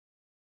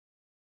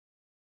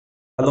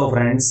Hello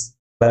friends,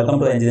 welcome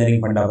to Engineering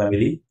Funda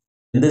family.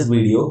 In this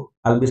video,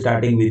 I'll be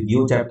starting with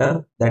new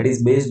chapter that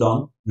is based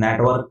on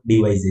network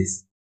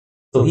devices.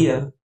 So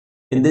here,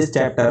 in this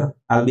chapter,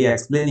 I'll be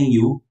explaining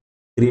you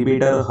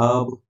repeater,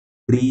 hub,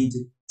 bridge,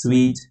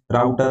 switch,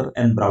 router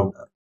and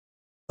router.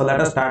 So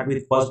let us start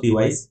with first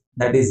device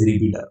that is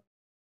repeater.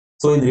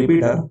 So in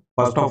repeater,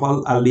 first of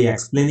all, I'll be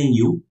explaining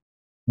you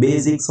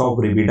basics of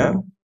repeater.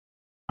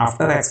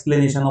 After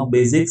explanation of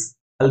basics,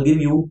 I'll give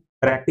you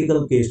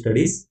practical case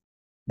studies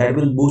that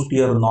will boost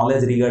your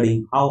knowledge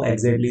regarding how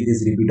exactly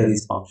this repeater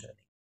is functioning.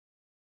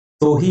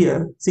 So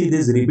here, see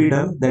this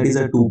repeater, that is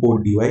a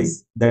two-port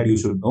device that you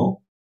should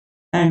know,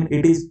 and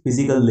it is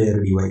physical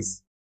layer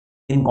device.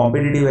 In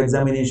competitive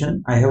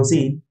examination, I have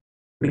seen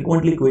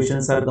frequently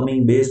questions are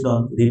coming based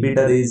on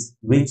repeater is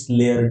which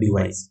layer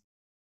device.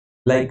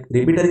 Like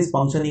repeater is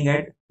functioning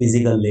at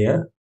physical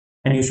layer,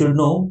 and you should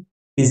know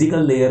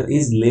physical layer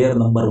is layer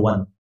number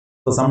 1.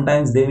 So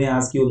sometimes they may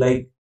ask you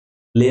like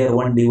layer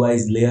 1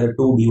 device, layer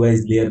 2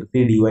 device, layer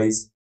 3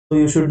 device. So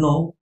you should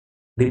know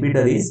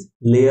repeater is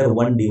layer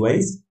 1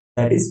 device,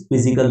 that is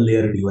physical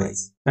layer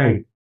device,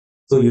 right?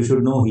 So you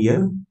should know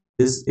here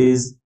this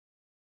is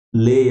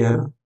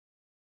layer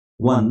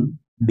 1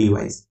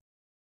 device.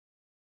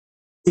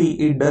 See,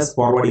 it does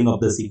forwarding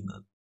of the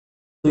signal.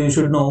 So you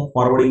should know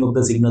forwarding of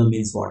the signal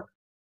means what?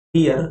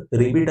 Here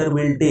repeater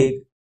will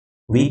take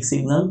weak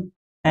signal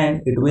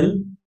and it will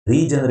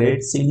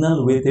regenerate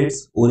signal with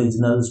its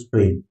original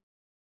strength.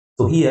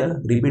 So here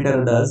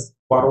repeater does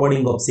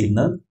forwarding of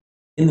signal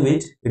in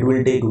which it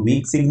will take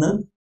weak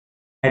signal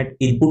at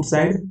input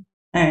side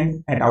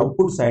and at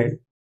output side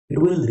it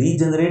will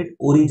regenerate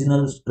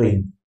original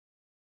strength.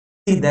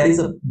 See, there is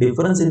a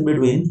difference in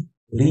between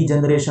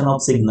regeneration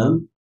of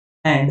signal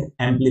and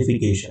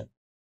amplification.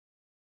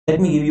 Let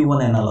me give you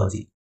one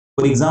analogy.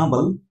 For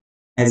example,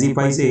 as if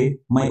I say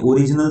my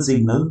original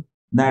signal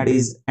that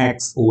is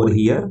X over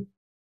here,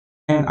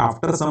 and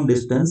after some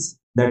distance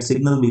that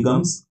signal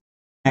becomes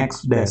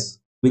X dash,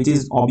 which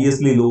is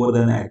obviously lower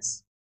than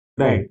X,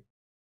 right?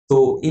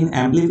 So in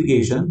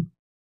amplification,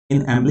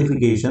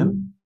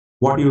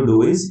 what you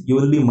do is you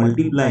will be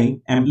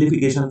multiplying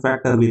amplification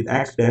factor with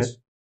X dash.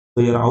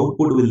 So your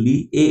output will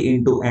be A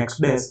into X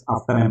dash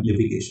after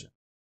amplification.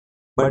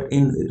 But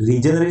in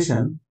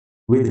regeneration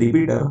with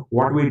repeater,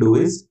 what we do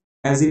is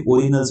as if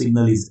original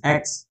signal is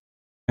X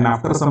and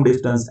after some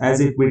distance as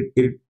if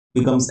it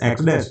becomes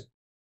X dash,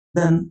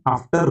 then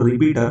after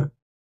repeater,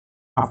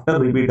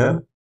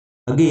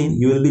 again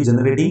you will be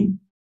generating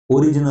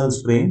original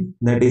strain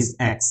that is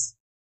X.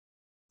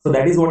 So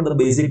that is what the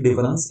basic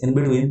difference in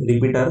between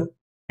repeater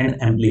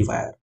and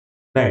amplifier,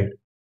 right?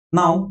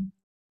 Now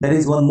there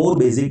is one more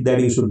basic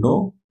that you should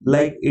know,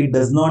 like it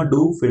does not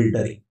do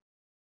filtering.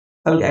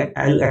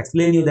 I'll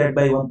explain you that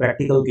by one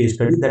practical case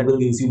study that will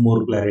give you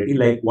more clarity,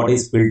 like what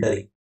is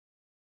filtering.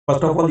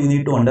 First of all, you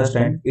need to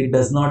understand it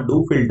does not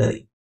do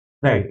filtering,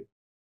 right?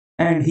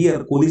 And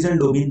here collision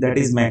domain, that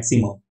is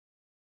maximum.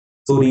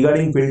 So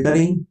regarding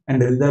filtering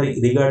and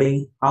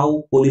regarding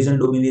how collision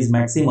domain is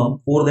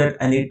maximum, for that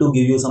I need to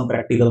give you some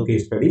practical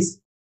case studies.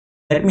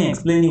 Let me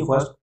explain you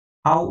first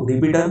how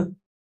repeater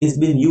is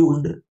being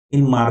used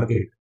in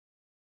market.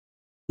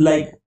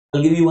 Like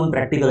I'll give you one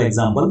practical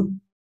example.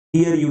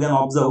 Here you can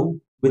observe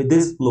with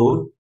this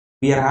floor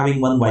we are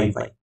having one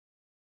Wi-Fi,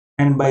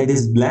 and by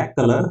this black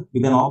color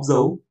you can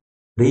observe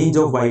range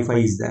of Wi-Fi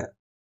is there,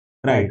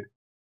 right?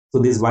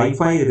 So this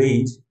Wi-Fi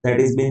range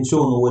that is being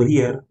shown over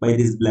here by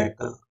this black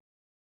color.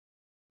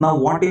 Now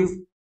what if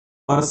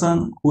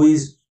person who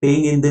is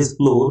staying in this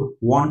floor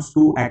wants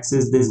to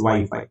access this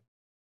Wi-Fi?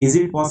 Is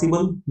it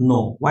possible?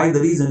 No. Why? The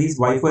reason is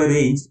Wi-Fi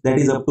range that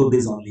is up to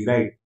this only,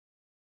 right?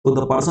 So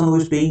the person who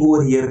is staying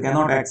over here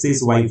cannot access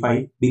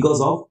Wi-Fi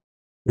because of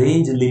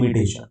range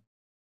limitation.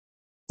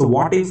 So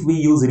what if we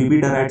use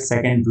repeater at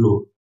second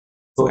floor?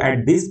 So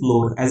at this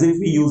floor, as if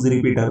we use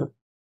repeater,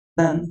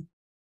 then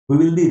we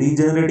will be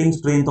regenerating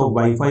strength of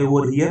Wi-Fi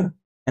over here.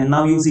 And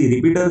now you see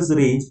repeater's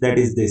range, that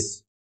is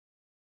this.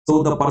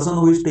 So the person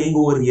who is staying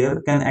over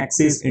here can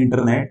access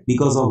internet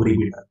because of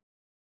repeater.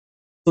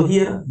 So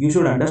here you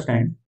should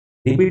understand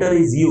repeater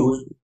is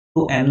used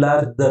to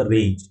enlarge the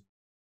range.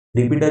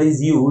 Repeater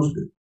is used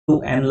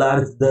to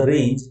enlarge the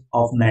range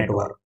of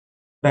network,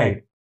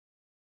 right?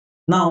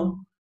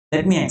 Now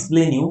let me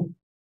explain you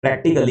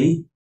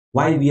practically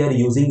why we are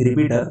using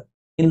repeater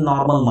in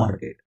normal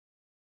market.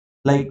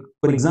 Like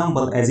for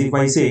example, as if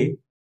I say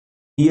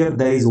here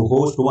there is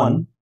host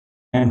 1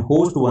 and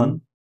host 1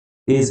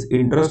 is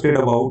interested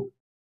about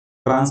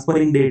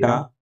transferring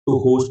data to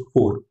host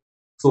 4.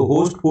 So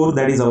host 4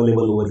 that is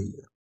available over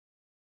here.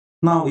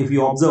 Now if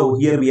you observe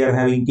here we are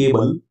having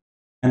cable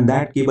and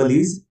that cable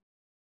is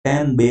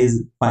 10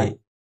 base 5.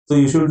 So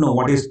you should know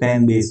what is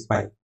 10 base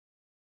 5.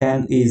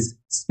 10 is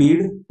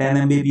speed,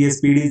 10 Mbps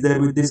speed is there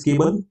with this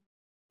cable,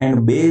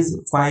 and base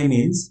 5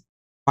 means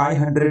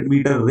 500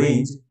 meter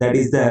range that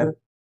is there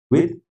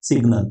with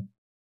signal.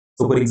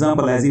 So for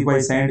example, as if I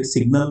send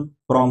signal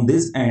from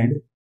this end,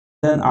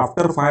 then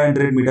after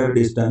 500 meter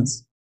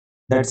distance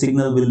that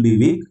signal will be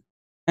weak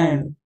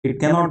and it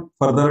cannot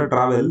further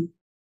travel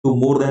to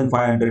more than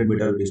 500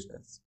 meter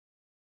distance.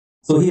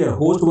 So here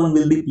host 1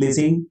 will be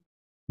placing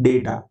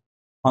data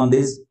on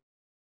this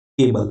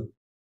cable,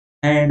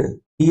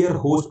 and here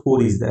host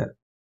 4 is there.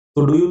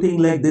 So do you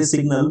think like this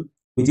signal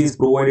which is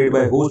provided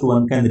by host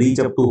 1 can reach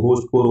up to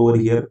host 4 over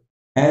here?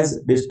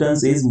 As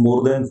distance is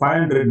more than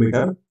 500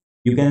 meter,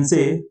 you can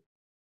say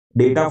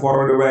data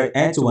forwarded by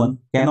H1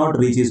 cannot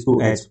reach to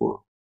H4.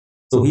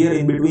 So here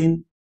in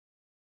between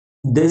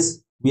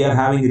this we are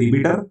having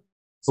repeater.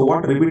 So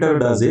what repeater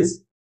does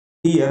is,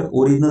 here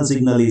original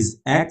signal is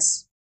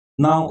X,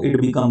 now it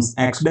becomes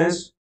X dash,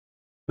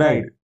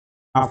 right,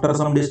 after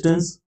some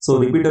distance. So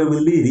repeater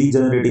will be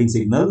regenerating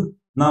signal,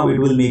 now it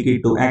will make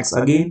it to X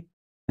again,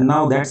 and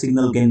now that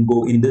signal can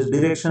go in this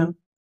direction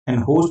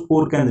and host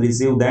 4 can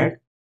receive that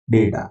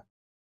data,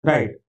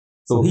 right.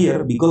 So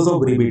here because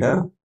of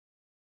repeater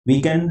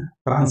we can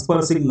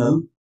transfer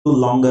signal to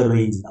longer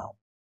range now,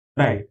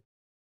 right.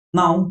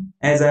 Now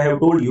as I have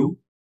told you,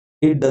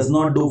 it does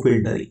not do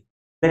filtering.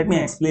 Let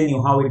me explain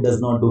you how it does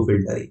not do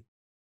filtering.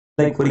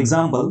 Like for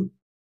example,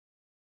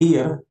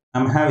 here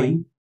I'm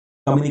having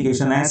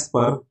communication as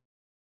per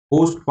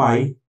host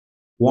 5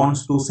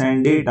 wants to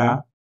send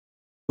data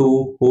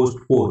to host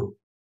 4.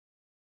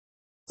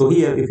 So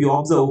here if you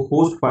observe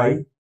host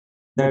 5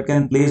 that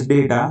can place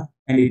data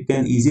and it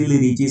can easily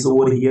reaches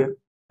over here,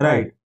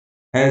 right.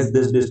 As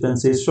this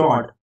distance is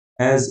short,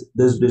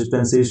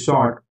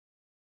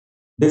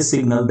 this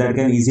signal that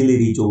can easily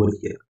reach over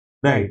here,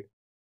 right.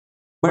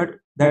 But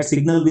that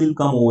signal will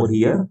come over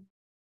here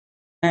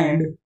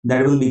and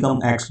that will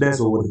become X dash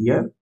over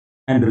here,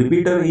 and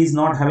repeater is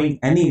not having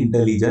any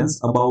intelligence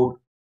about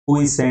who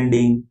is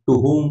sending, to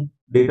whom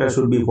data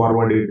should be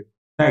forwarded,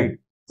 right.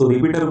 So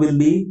repeater will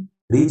be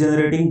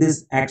regenerating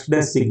this X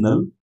dash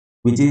signal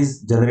which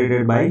is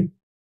generated by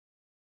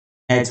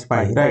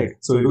H5, right.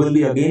 So it will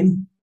be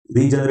again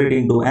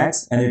regenerating to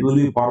X and it will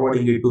be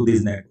forwarding it to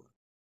this network,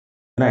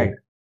 right.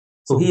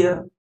 So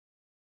here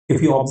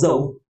if you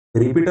observe,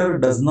 repeater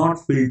does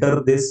not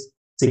filter this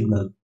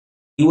signal.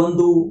 Even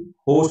though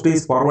host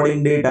is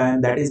forwarding data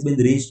and that is been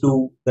reached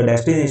to the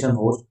destination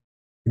host,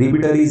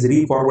 repeater is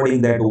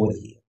re-forwarding that over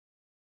here.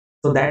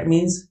 So that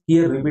means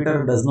here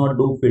repeater does not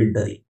do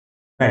filtering,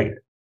 right.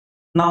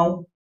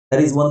 Now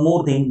there is one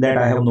more thing that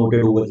I have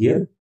noted over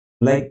here,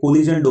 like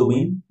collision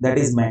domain, that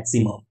is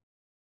maximum.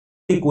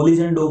 The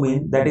collision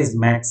domain that is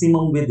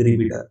maximum with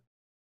repeater.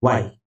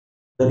 Why?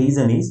 The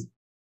reason is,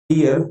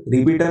 here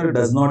repeater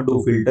does not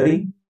do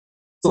filtering.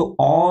 So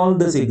all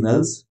the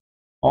signals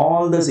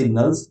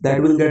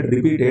that will get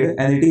repeated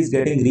and it is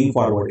getting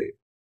re-forwarded,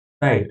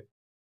 right.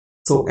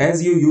 So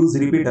as you use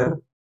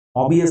repeater,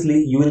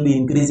 obviously you will be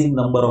increasing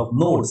number of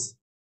nodes,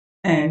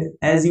 and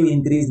as you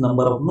increase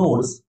number of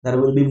nodes there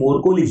will be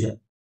more collision,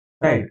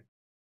 right.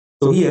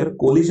 So here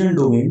collision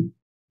domain,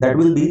 that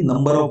will be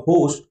number of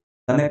hosts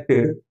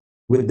connected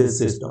with this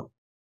system.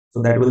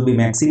 So that will be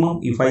maximum.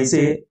 If I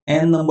say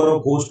n number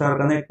of hosts are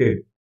connected,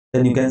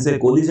 then you can say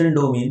collision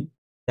domain,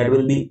 that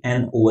will be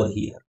n over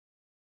here.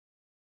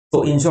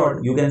 So in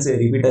short, you can say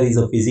repeater is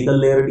a physical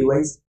layer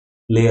device,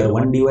 layer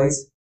 1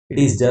 device. It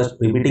is just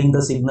repeating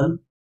the signal,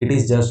 it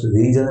is just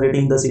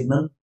regenerating the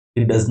signal,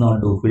 it does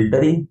not do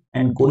filtering,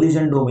 and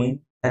collision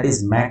domain, that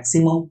is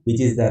maximum which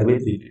is there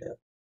with repeater.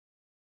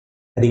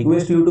 I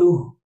request you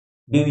to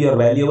give your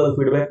valuable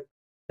feedback.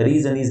 The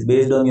reason is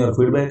based on your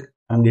feedback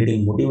I am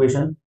getting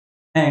motivation,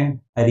 and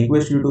I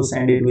request you to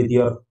send it with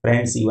your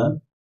friends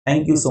even.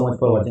 Thank you so much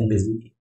for watching this video.